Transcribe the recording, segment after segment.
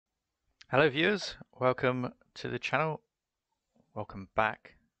Hello viewers, welcome to the channel, welcome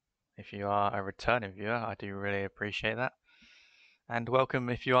back. If you are a returning viewer, I do really appreciate that. And welcome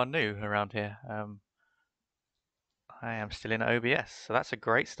if you are new around here. I am still in OBS, so that's a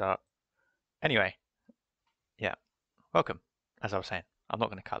great start. Anyway, yeah, welcome. As I was saying, I'm not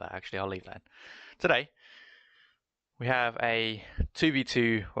going to cut that actually, I'll leave that in. Today, we have a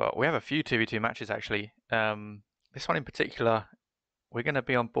 2v2, well, we have a few 2v2 matches actually. This one in particular, we're going to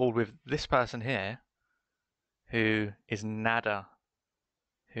be on board with this person here, who is Nadr,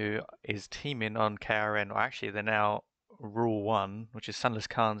 who is teaming on KRN, or actually they're now Rule 1, which is Sunless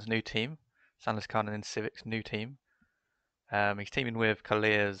Khan's new team. Sunless Khan and Civic's new team. He's teaming with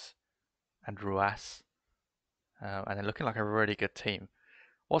Kalias and Ruas, and they're looking like a really good team.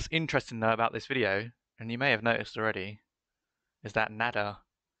 What's interesting though about this video, and you may have noticed already, is that Nadr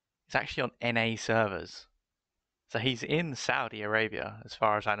is actually on NA servers. So he's in Saudi Arabia, as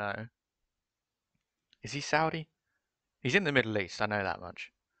far as I know. Is he Saudi? He's in the Middle East, I know that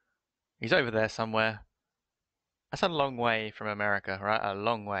much. He's over there somewhere. That's a long way from America, right? A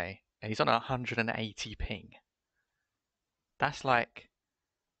long way. And he's on 180 ping. That's like,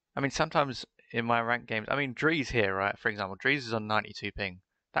 I mean, sometimes in my ranked games, I mean, Dree's here, right? For example, Dree's is on 92 ping.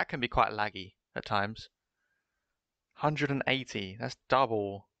 That can be quite laggy at times. 180, that's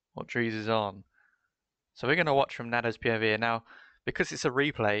double what Dree's is on. So we're going to watch from Nadr's POV. Now, because it's a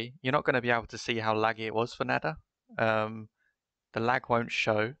replay, you're not going to be able to see how laggy it was for Nadr. The lag won't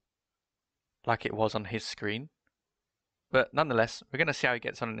show like it was on his screen. But nonetheless, we're going to see how he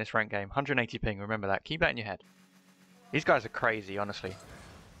gets on in this ranked game. 180 ping, remember that. Keep that in your head. These guys are crazy, honestly.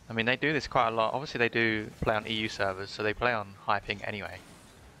 I mean, they do this quite a lot. Obviously, they do play on EU servers, so they play on high ping anyway.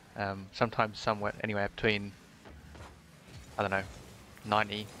 Sometimes somewhere anywhere between, I don't know,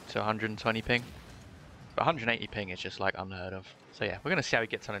 90 to 120 ping. But 180 ping is just like unheard of. So yeah, we're going to see how he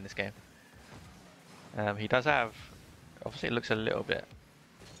gets on in this game. He does have, obviously it looks a little bit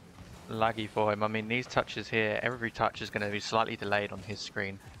laggy for him. I mean, these touches here, every touch is going to be slightly delayed on his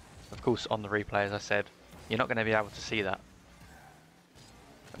screen. Of course, on the replay, as I said, you're not going to be able to see that.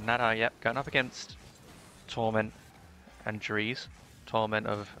 But Nadr, yep, going up against Torment and Drees. Torment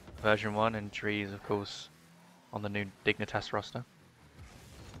of version 1 and Drees, of course, on the new Dignitas roster.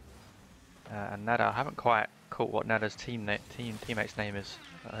 And Nadr, I haven't quite caught what Nadr's teammate's name is.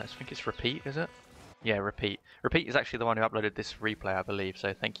 I think it's Repeat, is it? Yeah, Repeat. Repeat is actually the one who uploaded this replay, I believe,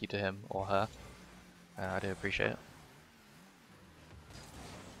 so thank you to him or her. I do appreciate it.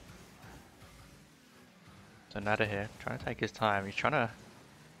 So Nadr here, trying to take his time. He's trying to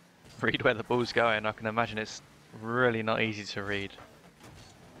read where the ball's going. I can imagine it's really not easy to read.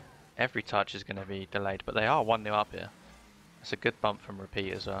 Every touch is going to be delayed, but they are 1-0 up here. It's a good bump from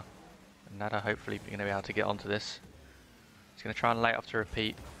Repeat as well. And Nadr hopefully going to be able to get onto this. He's going to try and lay it off to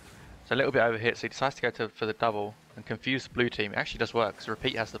Repeat. It's a little bit overhit, so he decides to go for the double and confuse the blue team. It actually does work, because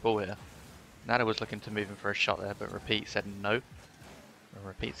Repeat has the ball here. Nadr was looking to move him for a shot there, but Repeat said no. And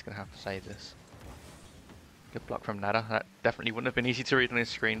Repeat's going to have to save this. Good block from Nadr. That definitely wouldn't have been easy to read on his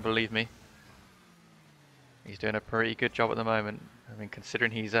screen, believe me. He's doing a pretty good job at the moment. I mean,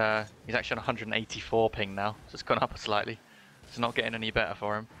 considering he's actually on 184 ping now, so it's gone up slightly. It's not getting any better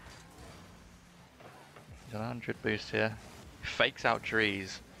for him. He's on 100 boost here. Fakes out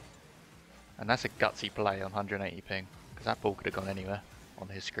Drees. And that's a gutsy play on 180 ping, because that ball could have gone anywhere, on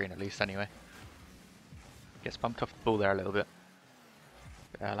his screen at least anyway. Gets bumped off the ball there a little bit.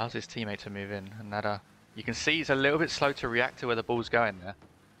 Allows his teammate to move in, and Nadr, you can see he's a little bit slow to react to where the ball's going there.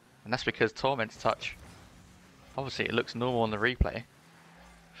 And that's because Torment's touch, obviously it looks normal on the replay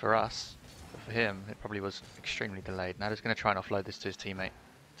for us, but for him it probably was extremely delayed. Nadr's going to try and offload this to his teammate,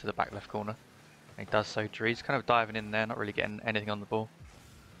 to the back left corner. And he does so. Drees kind of diving in there, not really getting anything on the ball.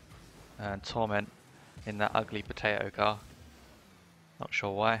 And Torment in that ugly potato car. Not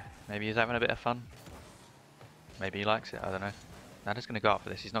sure why. Maybe he's having a bit of fun. Maybe he likes it, I don't know. Nadr's going to go up for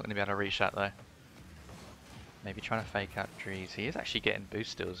this. He's not going to be able to reach that though. Maybe trying to fake out Drees. He is actually getting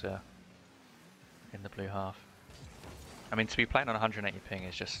boost steals here in the blue half. I mean, to be playing on 180 ping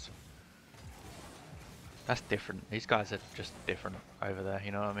is just... that's different. These guys are just different over there,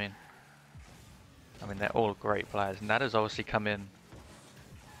 you know what I mean? I mean, they're all great players. Nadr's obviously come in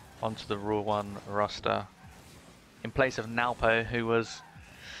onto the Rule 1 roster in place of Nalpo, who was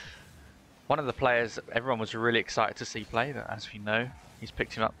one of the players everyone was really excited to see play, but as we know, he's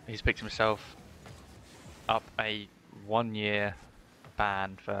picked himself up a 1-year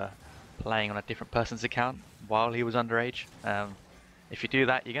ban for playing on a different person's account while he was underage. If you do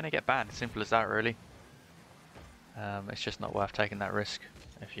that, you're going to get banned, simple as that really. It's just not worth taking that risk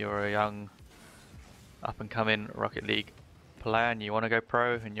if you're a young up and coming Rocket League player and you want to go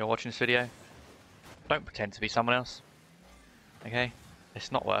pro and you're watching this video, don't pretend to be someone else. Okay?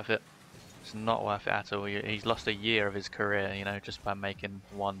 It's not worth it. It's not worth it at all. He's lost a year of his career, you know, just by making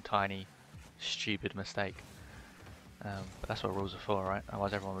one tiny, stupid mistake. But that's what rules are for, right?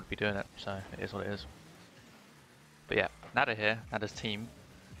 Otherwise everyone would be doing it, so it is what it is. But yeah, Nadr here, Nadr's team,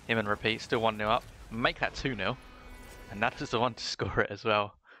 him and Repeat, still 1-0 up. Make that 2-0, and Nadr's the one to score it as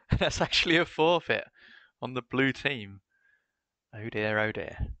well. And that's actually a forfeit on the blue team. Oh dear, oh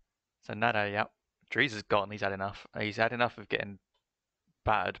dear. So Nadr, yep, Dries is gone, he's had enough. He's had enough of getting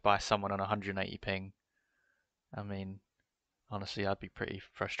battered by someone on 180 ping. I mean, honestly, I'd be pretty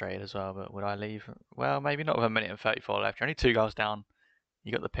frustrated as well, but would I leave? Well, maybe not with 1 minute and 34 left. You're only 2 goals down.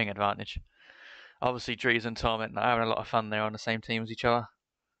 You got the ping advantage. Obviously, Dries and Tom are having a lot of fun there on the same team as each other.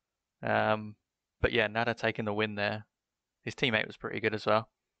 But yeah, Nadr taking the win there. His teammate was pretty good as well.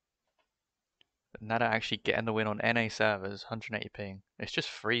 But Nadr actually getting the win on NA servers, 180 ping. It's just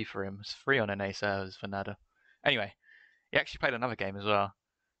free for him. It's free on NA servers for Nadr. Anyway, he actually played another game as well.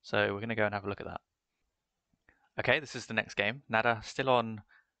 So we're going to go and have a look at that. Okay, this is the next game. Nadr still on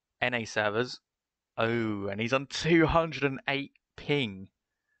NA servers. Oh, and he's on 208 ping.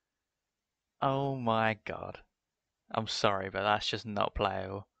 Oh my god. I'm sorry, but that's just not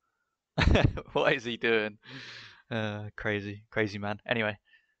playable. What is he doing? Crazy man. Anyway,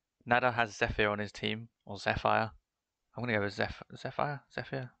 Nadr has Zephyr on his team, or Zephyr. I'm gonna go with Zephyr?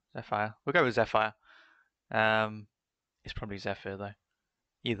 Zephyr. We'll go with Zephyr. It's probably Zephyr though.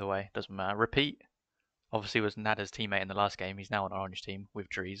 Either way, doesn't matter. Repeat, obviously was Nadr's teammate in the last game. He's now on orange team with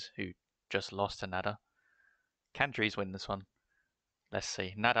Dries, who just lost to Nadr. Can Dries win this one? Let's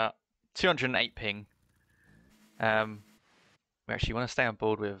see. Nadr, 208 ping. We actually want to stay on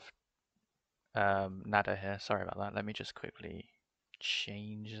board with Nadr here. Sorry about that. Let me just quickly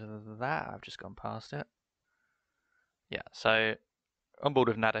change that. I've just gone past it. Yeah, so on board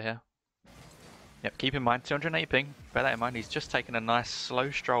with Nadr here. Yep, keep in mind 208 ping. Bear that in mind. He's just taken a nice slow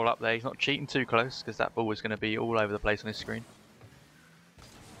stroll up there. He's not cheating too close because that ball is going to be all over the place on his screen.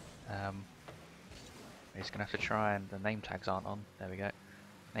 He's going to have to try, and the name tags aren't on. There we go.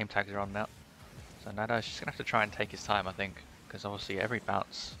 Name tags are on now. So Nadr's just going to have to try and take his time, I think, because obviously every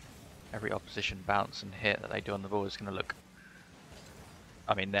bounce, every opposition bounce and hit that they do on the ball is going to look...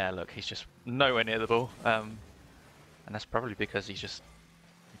 I mean, there, look, he's just nowhere near the ball. And that's probably because he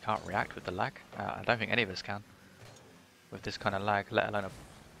can't react with the lag. I don't think any of us can with this kind of lag, let alone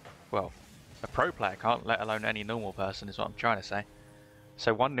a pro player can't, let alone any normal person is what I'm trying to say.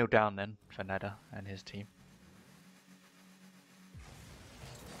 So 1-0 down then for Nadr and his team.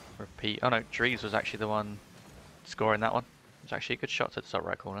 Repeat. Oh no, Dries was actually the one scoring that one. It was actually a good shot to the top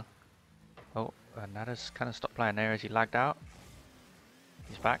right corner. Oh, Nadr's kind of stopped playing there as he lagged out.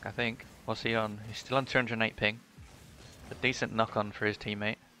 He's back, I think. What's he on? He's still on 208 ping. A decent knock on for his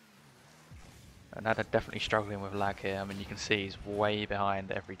teammate. Nadr definitely struggling with lag here. I mean, you can see he's way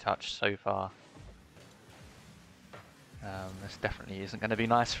behind every touch so far. This definitely isn't going to be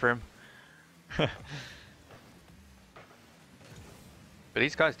nice for him. But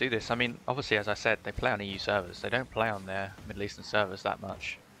these guys do this. I mean, obviously, as I said, they play on EU servers. They don't play on their Middle Eastern servers that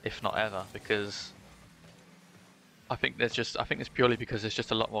much, if not ever, because I think it's purely because there's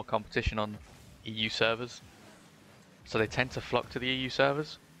just a lot more competition on EU servers. So they tend to flock to the EU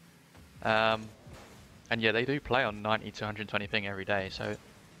servers. And yeah, they do play on 90 to 120 ping every day, so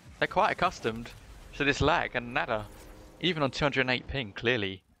they're quite accustomed to this lag. And Nadr, even on 208 ping,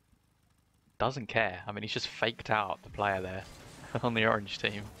 clearly doesn't care. I mean, he's just faked out the player there on the orange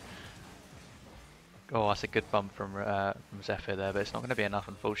team. Oh, that's a good bump from Zephyr there, but it's not going to be enough,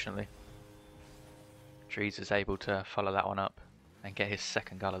 unfortunately. Dries is able to follow that one up and get his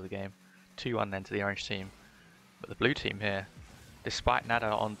second goal of the game. 2-1 then to the orange team. But the blue team here, despite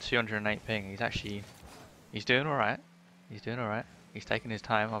Nadr on 208 ping, he's doing alright. He's doing alright. He's taking his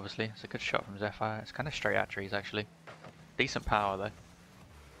time, obviously. It's a good shot from Zephyr. It's kind of straight at Dries, actually. Decent power, though.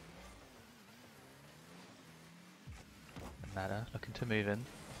 And Nadr looking to move in.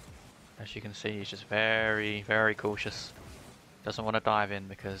 As you can see, he's just very, very cautious. Doesn't want to dive in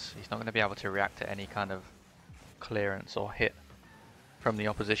because he's not going to be able to react to any kind of clearance or hit from the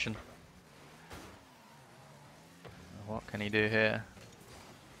opposition. What can he do here?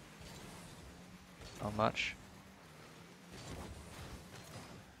 Not much.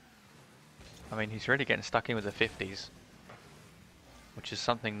 I mean, he's really getting stuck in with the 50s, which is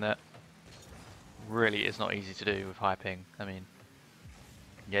something that really is not easy to do with high ping. I mean,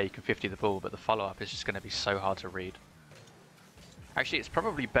 yeah, you can 50 the ball, but the follow-up is just going to be so hard to read. Actually, it's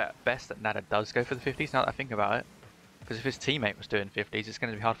probably best that Nadr does go for the 50s now that I think about it, because if his teammate was doing 50s, it's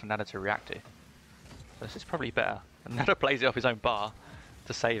going to be hard for Nadr to react to. So this is probably better. And Nadr plays it off his own bar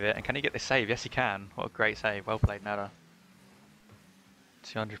to save it. And can he get this save? Yes, he can. What a great save. Well played, Nadr.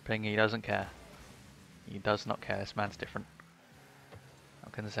 200 ping, he doesn't care. He does not care. This man's different.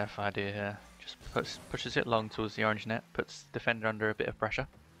 What can the Zephyr do here? Just pushes it long towards the orange net, puts the defender under a bit of pressure.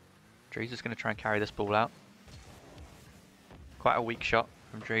 Drees is going to try and carry this ball out. Quite a weak shot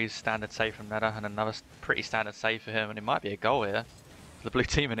from Drees, standard save from Nadr, and another pretty standard save for him, and it might be a goal here for the blue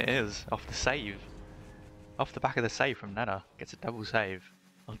team, and it is, off the save. Off the back of the save from Nadr, gets a double save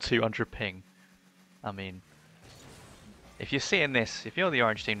on 200 ping. I mean, if you're seeing this, if you're the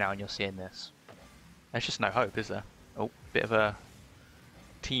orange team now and you're seeing this, there's just no hope, is there? Oh, bit of a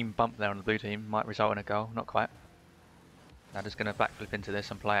team bump there on the blue team, might result in a goal, not quite. Nadr's going to backflip into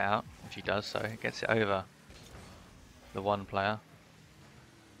this and play it out, which he does, so he gets it over the one player.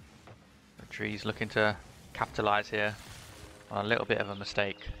 Trees looking to capitalise here on a little bit of a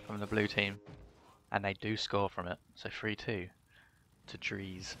mistake from the blue team, and they do score from it. So 3-2 to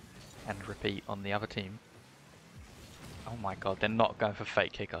Trees, and repeat on the other team. Oh my god, they're not going for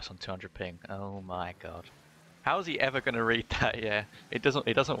fake kickoffs on 200 ping. Oh my god. How is he ever going to read that? Yeah, it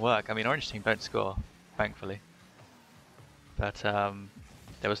doesn't work. I mean, orange team don't score, thankfully. But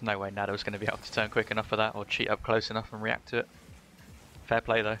there was no way Nadr was going to be able to turn quick enough for that, or cheat up close enough and react to it. Fair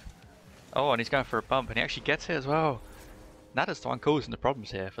play though. Oh, and he's going for a bump, and he actually gets it as well. Nadr's the one causing the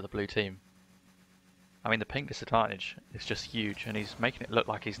problems here for the blue team. I mean, the ping disadvantage is just huge, and he's making it look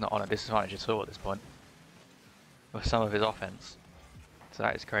like he's not on a disadvantage at all at this point with some of his offense. So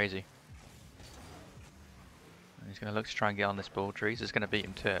that is crazy. And he's going to look to try and get on this ball. Drees is going to beat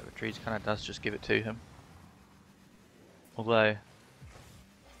him to it, but Drees kind of does just give it to him. Although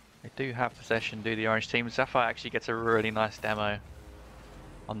they do have possession, do the orange team. Zephyr actually gets a really nice demo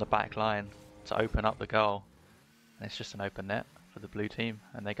on the back line to open up the goal. And it's just an open net for the blue team,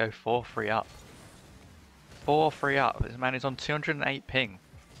 and they go 4-3 up. 4-3 up. This man is on 208 ping.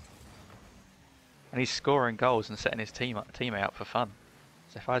 And he's scoring goals and setting his teammate up for fun.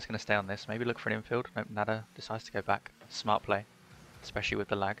 Zephyr's going to stay on this, maybe look for an infield. Nope, Nadr decides to go back. Smart play, especially with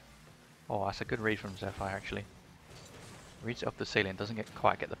the lag. Oh, that's a good read from Zephyr actually. Reads it off the ceiling, doesn't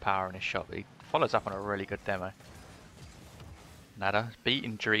quite get the power in his shot, but he follows up on a really good demo. Nadr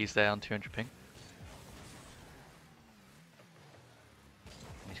beating Drees there on 200 ping.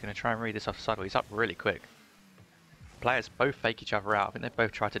 He's going to try and read this off the sidewall. He's up really quick. Players both fake each other out. I think they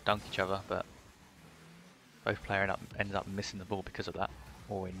both try to dunk each other, but both player ended up missing the ball because of that.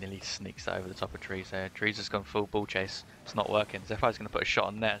 Oh, he nearly sneaks that over the top of Drees there. Drees has gone full ball chase. It's not working. Zephyr's going to put a shot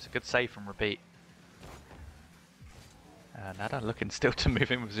on there. It's a good save from Repeat. Nadr looking still to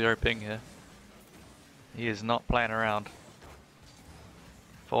move in with 0 ping here. He is not playing around.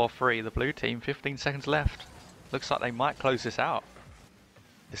 4-3, the blue team, 15 seconds left. Looks like they might close this out,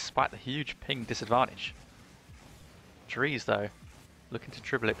 despite the huge ping disadvantage. Drees though, looking to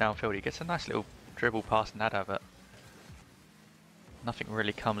dribble it downfield. He gets a nice little dribble past Nadr, but nothing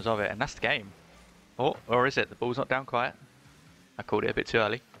really comes of it, and that's the game. Oh, or is it? The ball's not down quite. I called it a bit too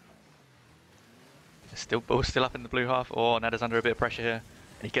early. The ball's still up in the blue half. Oh, Nadr's under a bit of pressure here,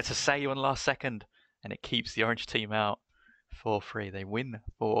 and he gets a save on the last second, and it keeps the orange team out. 4-3. They win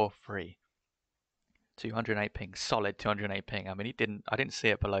 4-3. 208 ping, solid 208 ping. I mean, I didn't see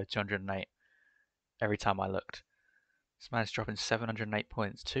it below 208 every time I looked. This man's dropping 708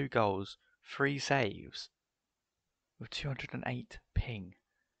 points, 2 goals, 3 saves with 208 ping.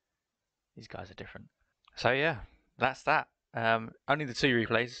 These guys are different. So yeah, that's that. Only the 2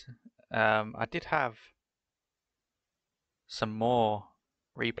 replays. I did have some more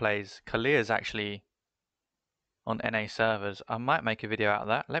replays. Khalir's actually on NA servers. I might make a video out of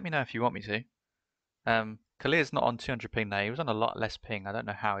that. Let me know if you want me to. Khalir's not on 200 ping now. He was on a lot less ping. I don't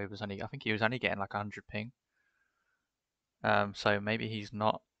know how he was only. I think he was only getting like 100 ping. So maybe he's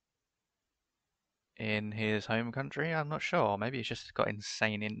not in his home country. I'm not sure. Maybe he's just got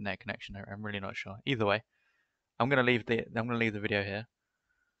insane internet connection. I'm really not sure. Either way, I'm gonna leave the video here.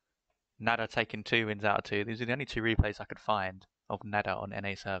 Nadr taking 2 wins out of 2. These are the only 2 replays I could find of Nadr on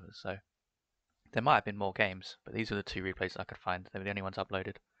NA servers. So there might have been more games, but these are the 2 replays I could find. They were the only ones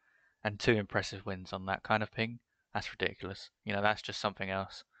uploaded. And 2 impressive wins on that kind of ping. That's ridiculous. You know, that's just something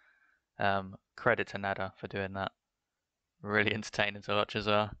else. Credit to Nadr for doing that. Really entertaining to watch as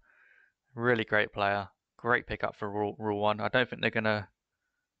well. Really great player. Great pickup for Rule 1. I don't think they're going to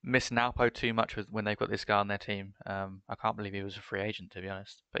miss Nalpo too much when they've got this guy on their team. I can't believe he was a free agent, to be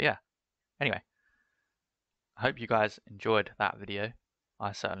honest. But yeah, anyway. I hope you guys enjoyed that video.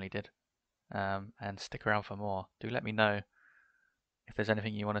 I certainly did. And stick around for more. Do let me know if there's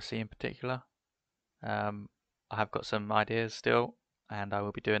anything you want to see in particular. I have got some ideas still, and I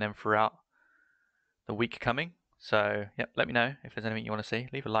will be doing them throughout the week coming. So, yep, let me know if there's anything you want to see.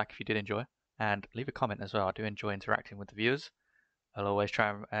 Leave a like if you did enjoy, and leave a comment as well. I do enjoy interacting with the viewers. I'll always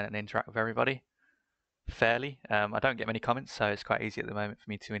try and interact with everybody fairly. I don't get many comments, so it's quite easy at the moment for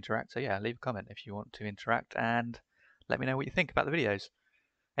me to interact. So yeah, leave a comment if you want to interact, and let me know what you think about the videos.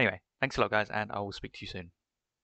 Anyway, thanks a lot, guys, and I will speak to you soon.